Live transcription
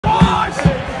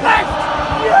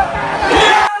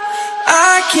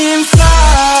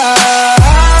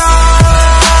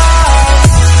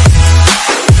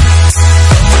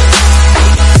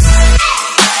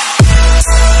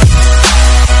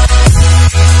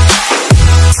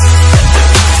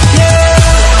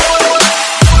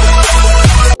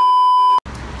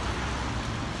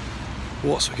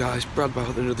What's up guys, Brad back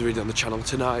with another video on the channel.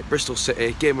 Tonight, Bristol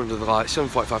City, game under the lights,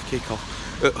 7:45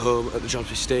 kick-off at home at the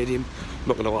Championshii Stadium. I'm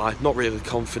not going to lie, not really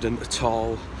confident at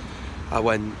all. I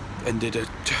went and did a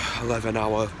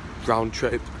 11-hour round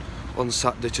trip on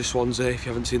Saturday to Swansea. If you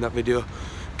haven't seen that video,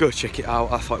 go check it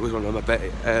out. I thought it was one of my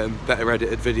better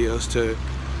edited videos to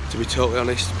be totally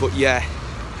honest. But yeah,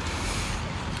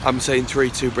 I'm saying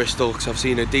 3-2 Bristol because I've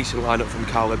seen a decent lineup from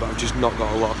Cowley, but I've just not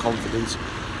got a lot of confidence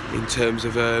in terms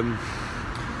of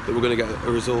that we're going to get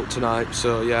a result tonight.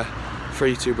 So yeah,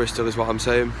 3-2 Bristol is what I'm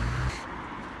saying.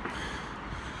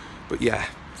 But yeah,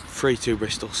 3-2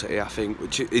 Bristol City I think,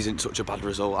 which isn't such a bad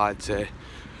result I'd say.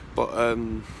 But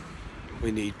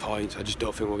we need points. I just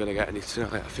don't think we're going to get any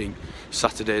tonight. I think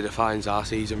Saturday defines our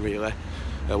season really.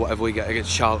 Whatever we get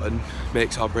against Charlton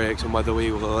makes our breaks, and whether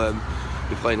we will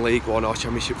be playing League One or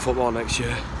Championship football next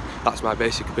year. That's my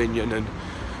basic opinion, and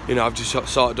you know, I've just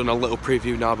sort of done a little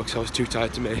preview now because I was too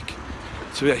tired to make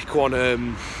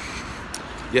one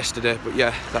yesterday. But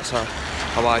yeah, that's how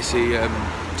I see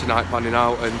tonight panning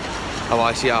out, and how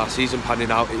I see our season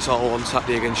panning out. It's all on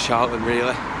Saturday against Charlton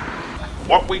really.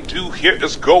 What we do here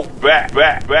is go back.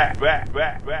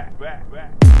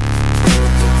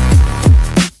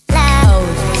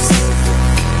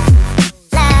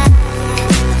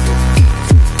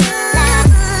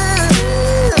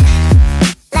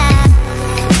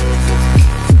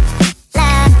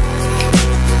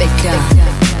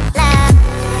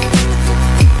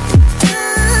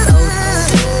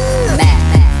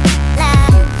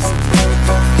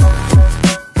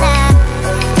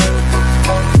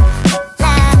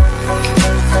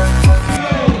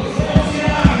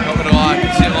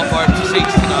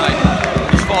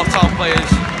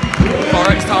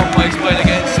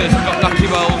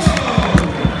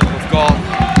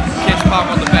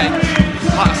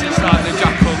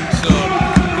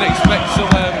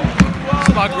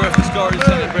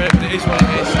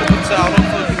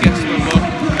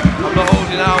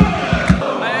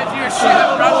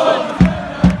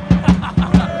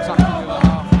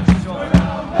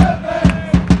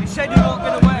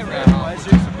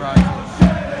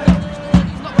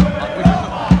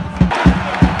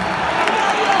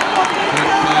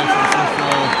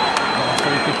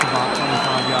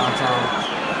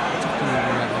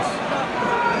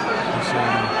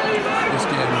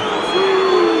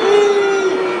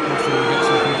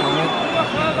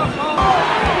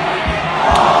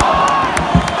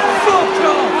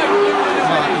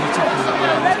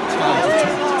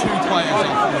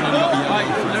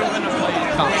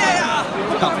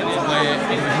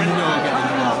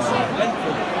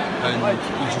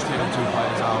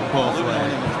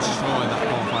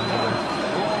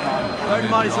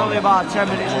 It's only about 10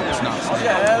 minutes.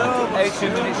 Yeah,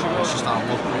 18 minutes. It's just our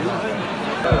luck really.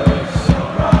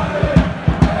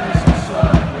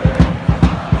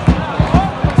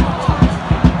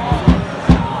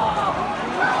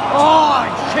 Oh,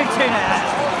 shit in it!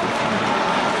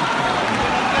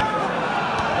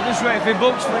 I'm just waiting for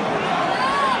books for it.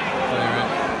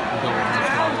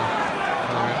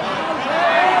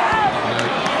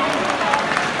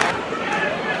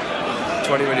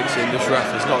 20 minutes in, this ref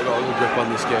has not got a good grip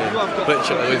on this game.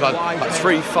 Literally, we've had like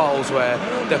 3 fouls where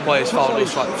their players fouled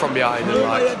us like from behind and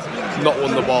like not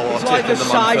won the ball or taken the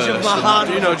man first. And,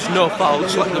 you know, just no fouls,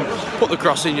 just let them put the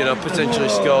cross in, you know, potentially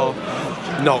score.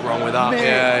 Not wrong with that.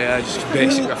 Yeah, just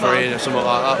basic refereeing or something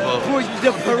like that. But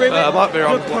I might be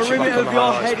wrong. The perimeter of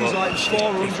your head is like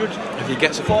 400. If he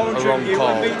gets a wrong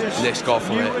call and they score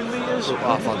from it,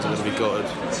 our fans are going to be gutted.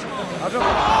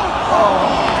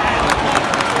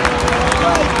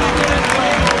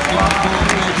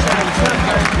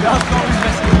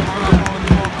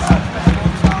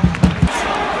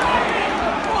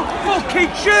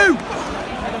 Fucking shoot!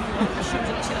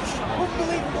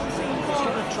 Unbelievable thing. He's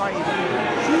going to try it.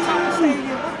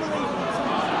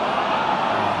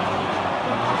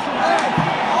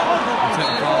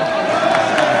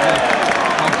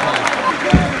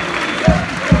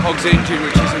 Hog's injured,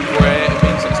 which isn't great. It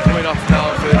means it's coming off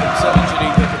now for Championshii,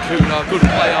 good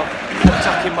player,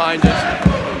 attacking minded. I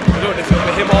don't know if it'll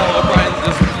be him or O'Brien that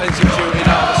does the defensive duty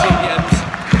now, the CDMs.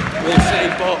 We'll see,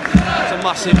 but it's a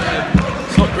massive,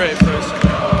 it's not great for us.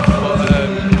 But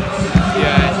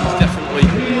yeah, he's definitely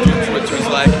due to his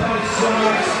leg.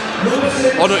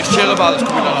 Oh no, it's Championshii that's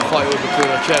coming on. I thought it would be cool.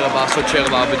 Championshii, so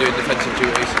Championshii will be doing defensive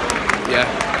duties. Yeah.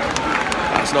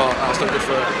 That's not good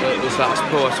for us, that's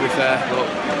poor to be fair, but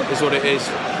it's what it is.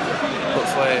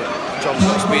 Hopefully John's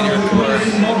got speedy recovery.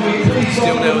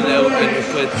 Still 0-0 and we've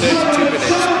played 32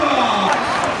 minutes.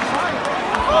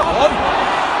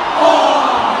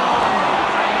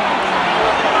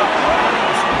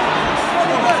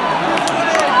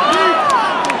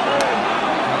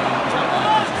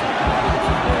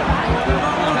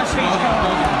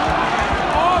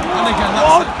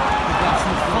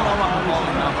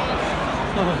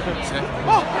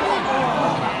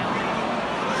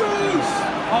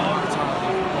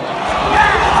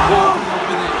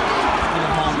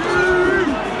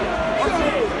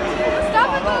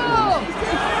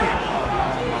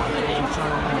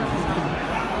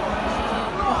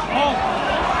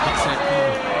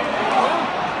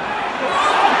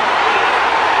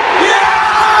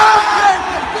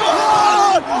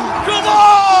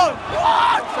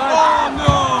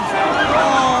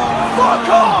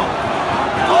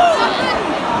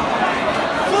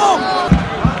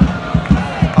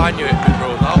 I knew it'd been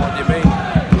ruled out, what do you mean?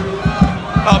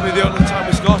 That'll be the only time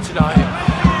we score tonight.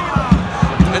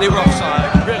 And they were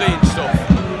offside, brilliant stuff.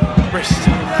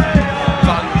 Bristol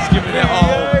fans giving it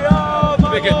all.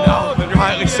 Bigger now, and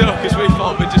rightly so, because we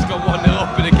thought we'd just gone 1-0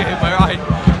 up in a game where I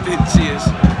didn't see us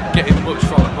getting much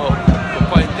from it, but we're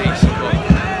playing decent, but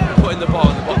putting the ball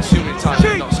in the box too many times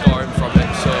and not scoring from it,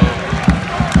 so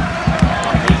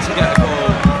we need to get a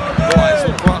goal. Otherwise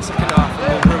we'll go out second half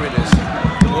and we'll ruin us.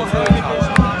 Hopefully we can.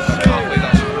 Can't believe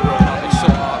that's what we wrote. That is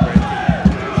so heartbreaking.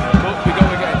 But we go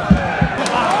again.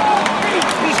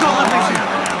 He's got that vision.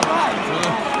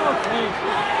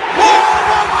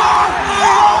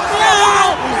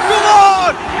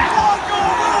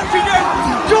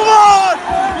 Come on!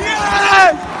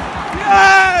 Yes!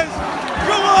 Yes!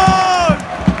 Come on!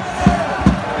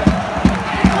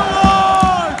 Come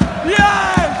on!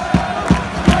 Yes!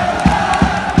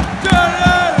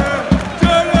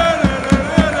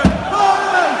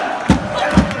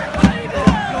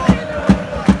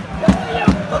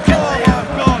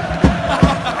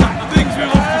 Things we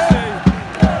love to see.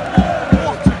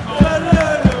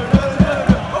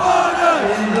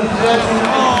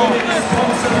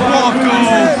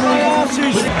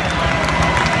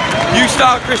 You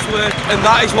start Chris work and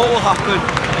that is what will happen.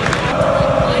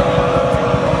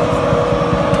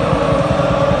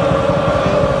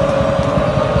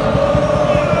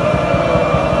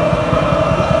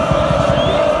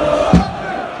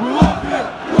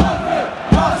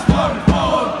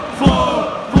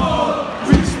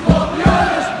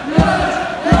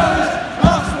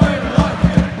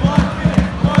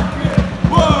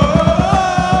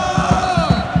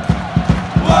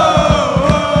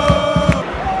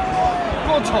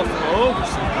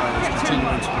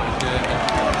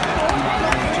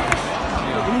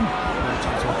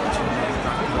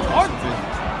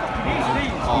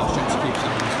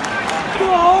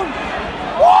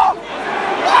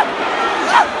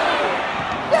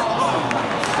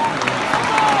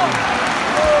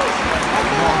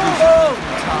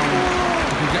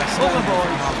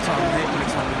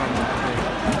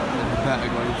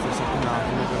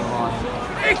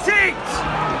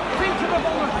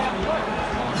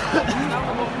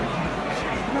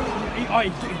 Oh, he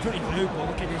don't even know, but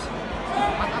look at this.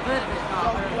 I've heard of it.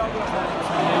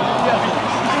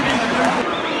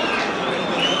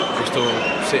 Bristol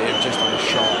City just on a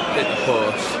shot, hit the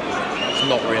post. It's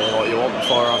not really what you want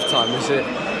before half time, is it?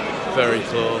 Very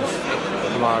close.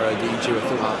 Kamara, DJ, I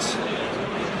think that's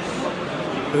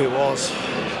who it was.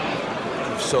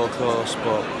 So close,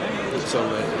 but it's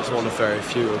one of very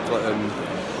few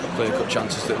clear-cut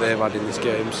chances that they've had in this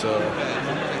game. So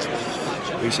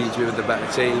we seem to be with the better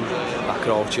team. That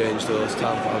could all change those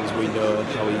town fans. We know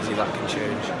how easy that can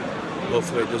change.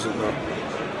 Hopefully it doesn't though.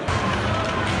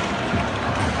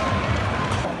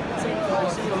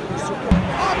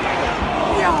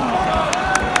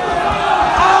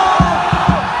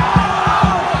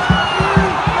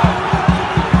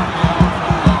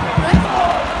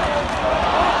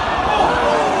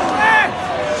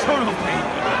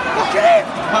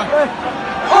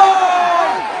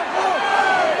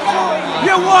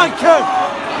 You wanker!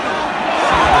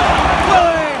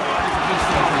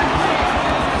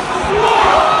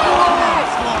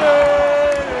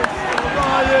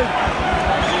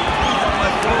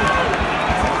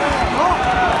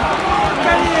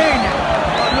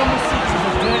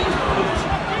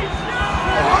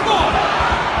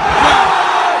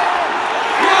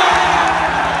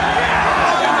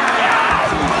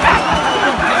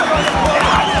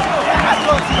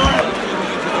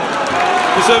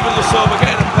 Deserving the sum, we're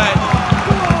getting a pen.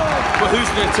 But who's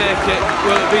going to take it?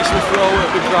 Will it be Smith Rowe? Will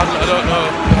it be Grant? I don't know.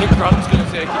 I think Grant's going to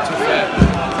take it, to be fair.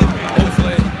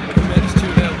 Hopefully, we can make this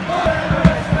 2-0.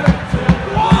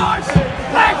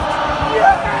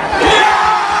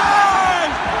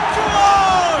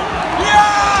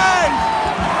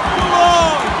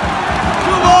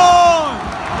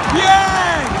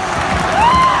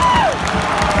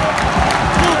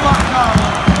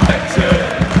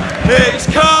 It's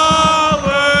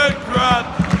Carlin Grant.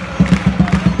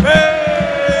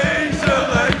 He's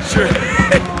electric.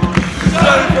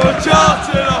 Time for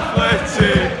Charlton Athletic.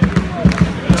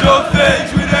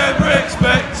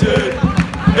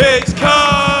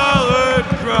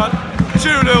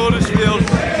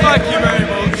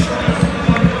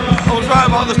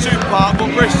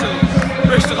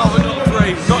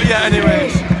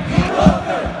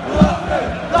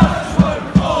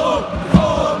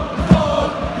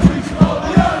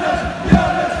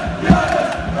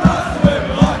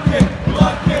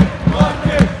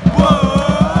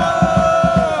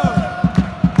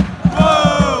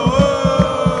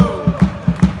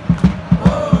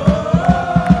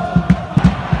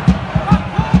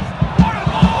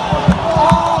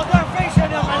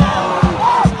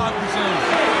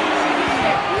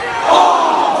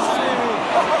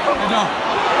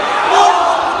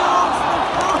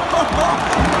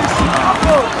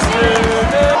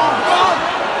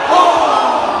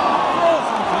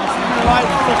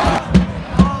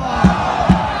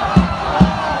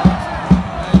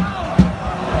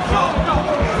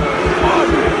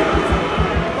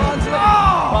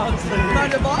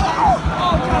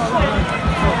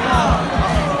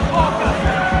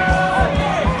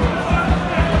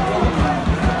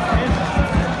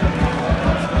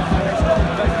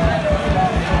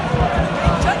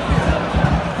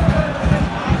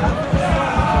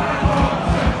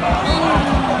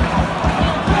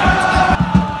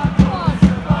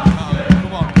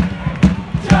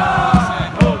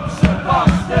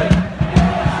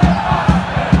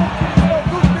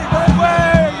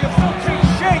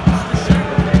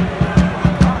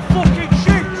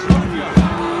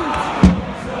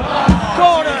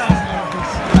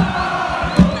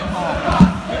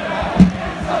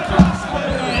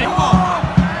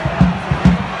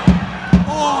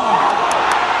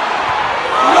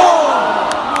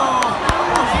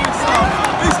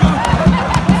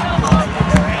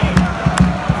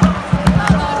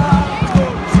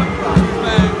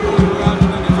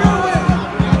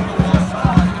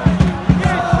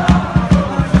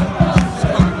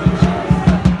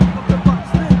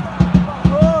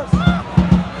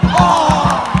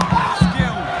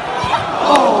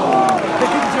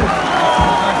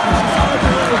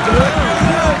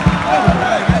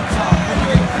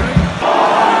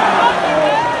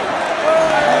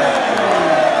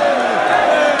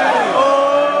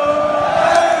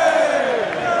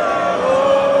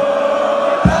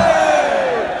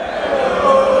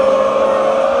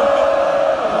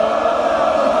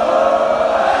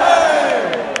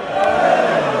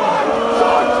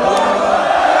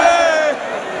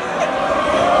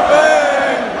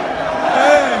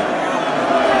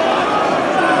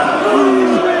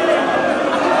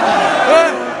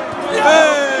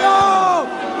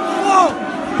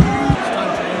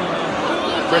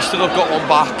 got one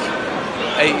back,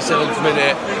 87th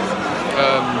minute.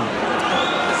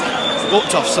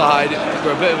 Looked offside.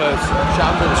 We're a bit of a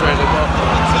shambles really, but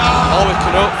all we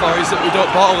can hope for is that we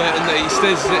don't bottle it and that it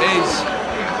stays as it is.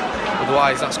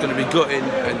 Otherwise that's going to be gutting,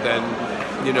 and then,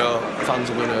 you know,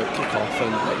 fans are going to kick off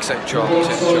and etc.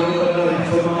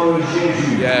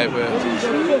 Yeah, we're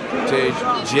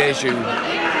Jeju.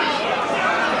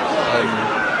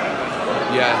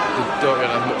 Yeah, they don't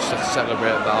really have much to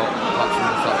celebrate about, apart from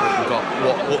the fact that we've got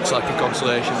what looks like a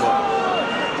consolation, but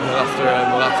we'll have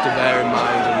to bear in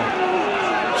mind and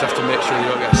just have to make sure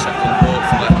you don't get a second,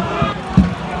 hopefully.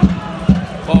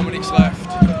 4 minutes left,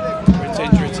 we're into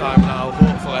injury time now,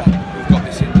 hopefully we've got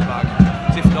this in the bag.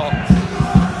 If not,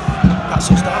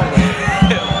 that's us down.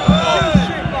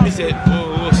 Oh, is it?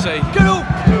 We'll see. Get up!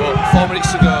 But 4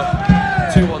 minutes to go,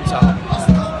 2-1 time.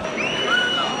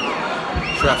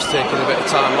 Ref's taking a bit of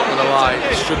time, not gonna lie.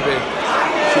 It should be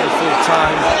full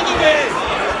time.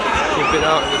 We've been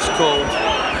out in this cold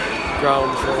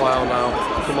ground for a while now.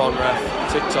 Come on, ref.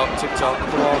 Tick tock,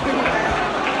 come on.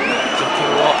 Taking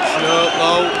a watch. No.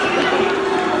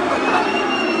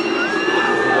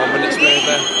 1 minute maybe,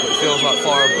 but it feels like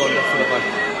 4 have gone definitely.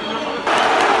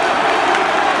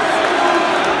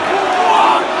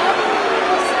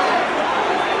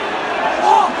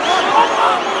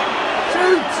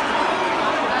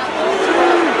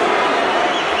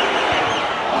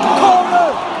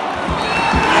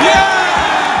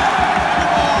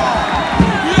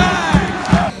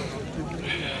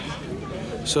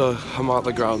 So I'm out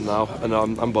the ground now, and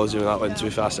I'm buzzing with that one. To be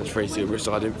fair, I said 3-2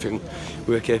 Bristol. I didn't think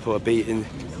we were capable of beating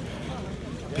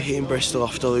Bristol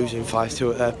after losing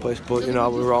 5-2 at their place, but you know, I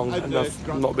was wrong, and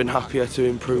I've not been happier to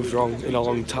improve wrong in a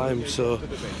long time. So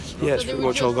yeah, it's pretty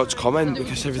much all I've got to comment,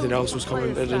 because everything else was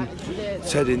commented and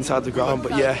said inside the ground.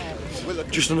 But yeah,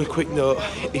 just on a quick note,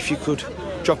 if you could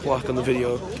drop a like on the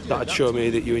video, that'd show me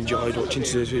that you enjoyed watching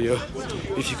today's video.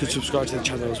 If you could subscribe to the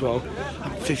channel as well.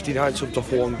 I'm 59 subs off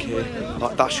 1k,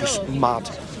 like, that's just mad.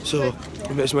 So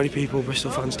if as many people, Bristol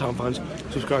fans, town fans,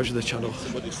 subscribe to the channel,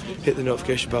 hit the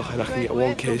notification bell, and I can get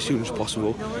 1k as soon as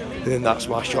possible, and then that's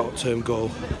my short-term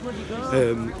goal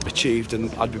achieved,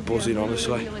 and I'd be buzzing,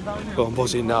 honestly. Well, I'm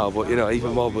buzzing now, but you know,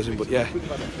 even more buzzing. But yeah,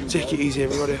 take it easy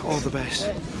everybody, all the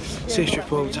best. Safe trip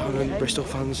home, town and Bristol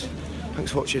fans.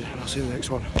 Thanks for watching, and I'll see you in the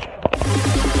next one.